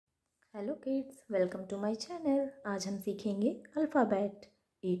Hello kids, welcome to my channel. आज हम सीखेंगे अल्फ़ाबेट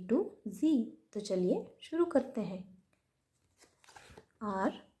A to Z। तो चलिए शुरू करते हैं।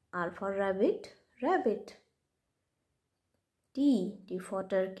 R for rabbit, rabbit। T for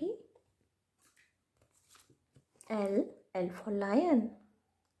turkey। L for lion।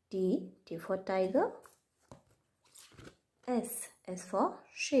 T for tiger। S for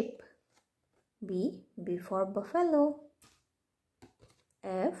sheep। B for buffalo।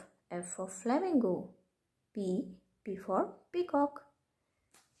 F for flamingo। P for peacock।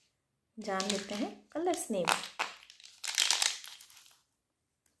 जान लेते हैं colours name.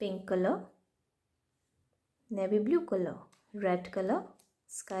 Pink colour, navy blue colour, red colour,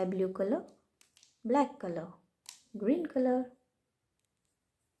 sky blue colour, black colour, green colour.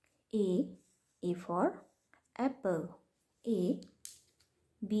 A for apple।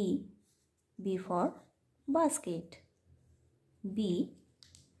 B for basket।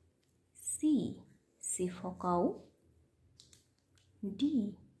 C for cow।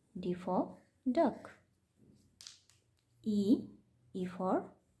 D for duck। E for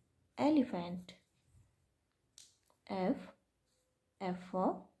elephant। F for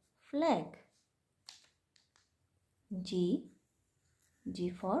flag। G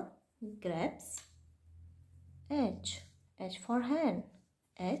for grapes। H for hen।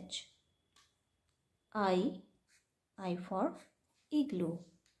 I for igloo।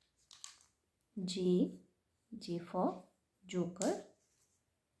 G for joker।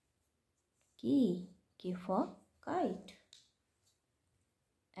 K for kite।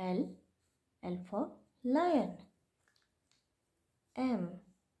 L for lion। M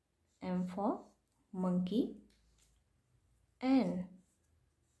for monkey। N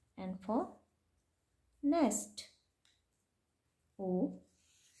for nest। O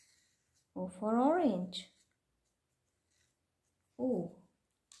for orange।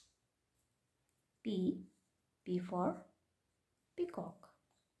 P for peacock।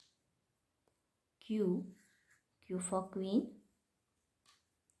 Q for queen।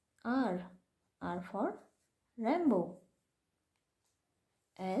 R for rainbow।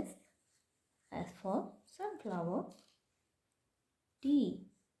 S for sunflower। T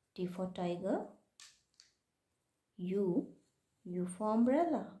for tiger। U for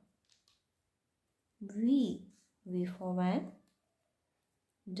umbrella। V for van।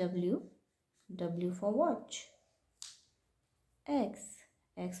 W for watch। X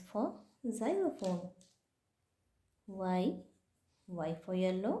for xylophone। Y for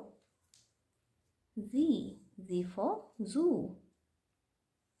yellow। Z for zoo।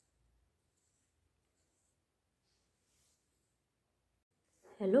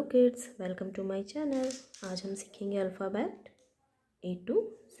 Hello kids, welcome to my channel. आज हम सीखेंगे alphabet A to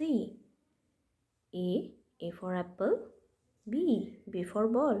Z। A for apple। B for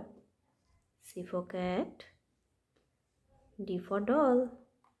ball। C for cat। D for doll।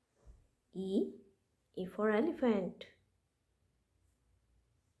 E for elephant।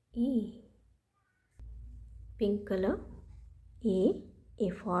 Pink color। A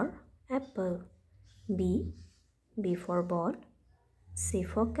for apple। B for ball। C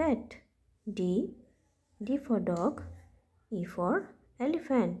for cat। D for dog। E for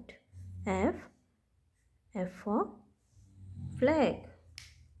elephant। F for flag।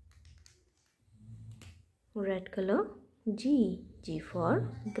 Red color। G for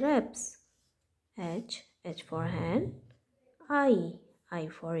grapes। H for hen। I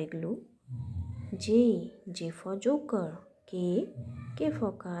for igloo। J for joker। K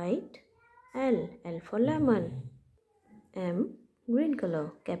for kite। L for lemon। M green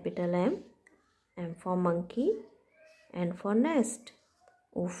color, capital M for monkey, N for nest,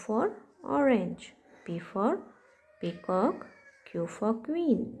 O for orange, P for peacock, Q for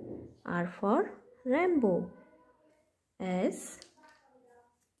queen, R for rainbow, S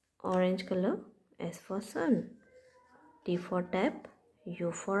orange color, S for sun, T for tap,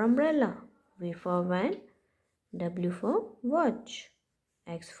 U for umbrella, V for van, W for watch,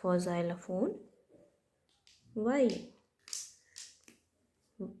 X for xylophone, Y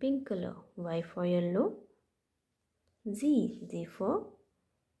pink color, Y for yellow, Z for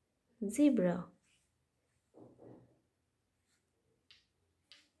zebra,